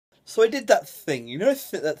So I did that thing. You know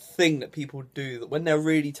that thing that people do, that when they're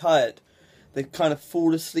really tired, they kind of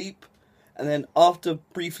fall asleep, and then after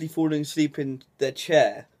briefly falling asleep in their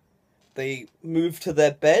chair, they move to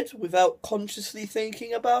their bed without consciously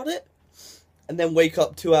thinking about it, and then wake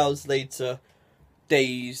up 2 hours later,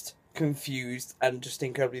 dazed, confused, and just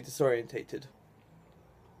incredibly disorientated.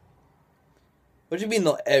 What do you mean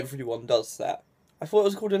not everyone does that? I thought it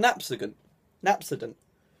was called a napsident. Napcident.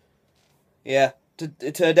 Yeah,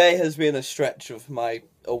 today has been a stretch of my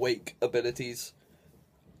awake abilities.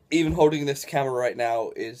 Even holding this camera right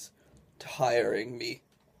now is tiring me.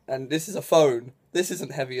 And this is a phone. This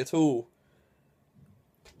isn't heavy at all.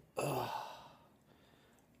 Ugh.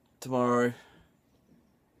 Tomorrow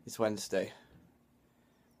is Wednesday.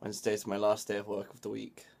 Wednesday is my last day of work of the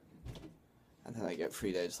week. And then I get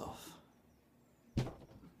 3 days off.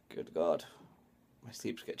 Good God. My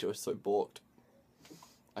sleep schedule is so balked.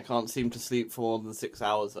 I can't seem to sleep for more than 6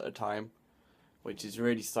 hours at a time, which is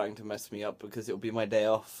really starting to mess me up because it'll be my day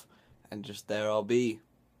off, and just there I'll be,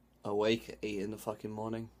 awake at 8 in the fucking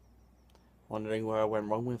morning, wondering where I went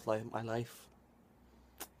wrong with my life.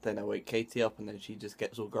 Then I wake Katie up and then she just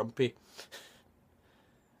gets all grumpy.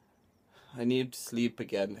 I need to sleep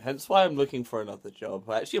again, hence why I'm looking for another job.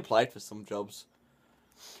 I actually applied for some jobs.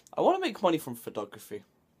 I want to make money from photography,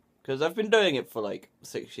 because I've been doing it for like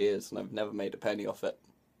 6 years and I've never made a penny off it.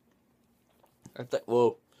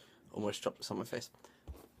 Whoa, almost dropped this on my face.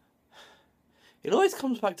 It always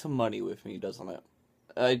comes back to money with me, doesn't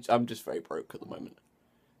it? I'm just very broke at the moment.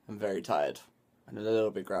 I'm very tired and a little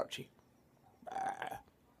bit grouchy.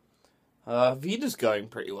 VEDA's going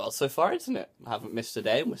pretty well so far, isn't it? I haven't missed a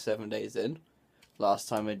day and we're 7 days in. Last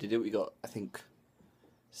time I did it we got, I think,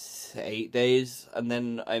 8 days, and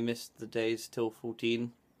then I missed the days till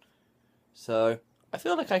 14. So I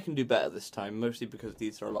feel like I can do better this time, mostly because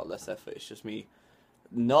these are a lot less effort. It's just me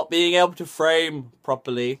not being able to frame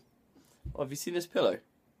properly. Oh, have you seen this pillow?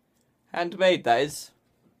 Handmade, that is.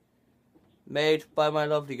 Made by my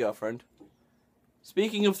lovely girlfriend.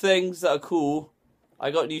 Speaking of things that are cool, I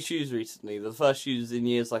got new shoes recently. The first shoes in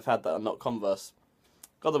years I've had that are not Converse.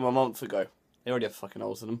 Got them a month ago. They already have fucking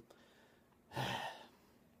holes in them.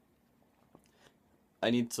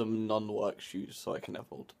 I need some non-work shoes so I can have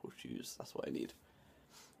multiple shoes. That's what I need.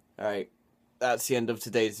 Alright, that's the end of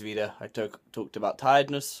today's VEDA. I talked about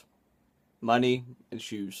tiredness, money, and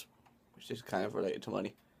shoes, which is kind of related to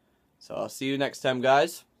money. So I'll see you next time,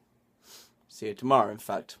 guys. See you tomorrow, in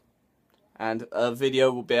fact. And a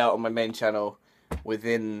video will be out on my main channel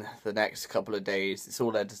within the next couple of days. It's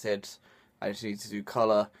all edited. I just need to do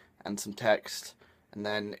colour and some text, and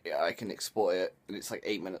then I can export it, and it's like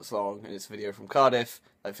 8 minutes long, and it's a video from Cardiff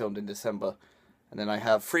I filmed in December, and then I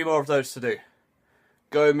have 3 more of those to do.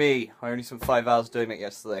 Go me! I only spent 5 hours doing it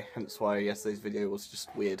yesterday, hence why yesterday's video was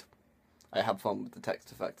just weird. I had fun with the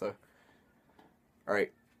text effect though.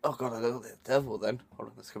 Alright. Oh god, I look like the devil then. Hold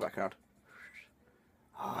on, let's go back around.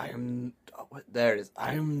 There it is.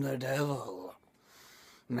 I'm the devil.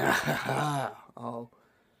 Oh.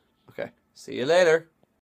 Okay. See you later.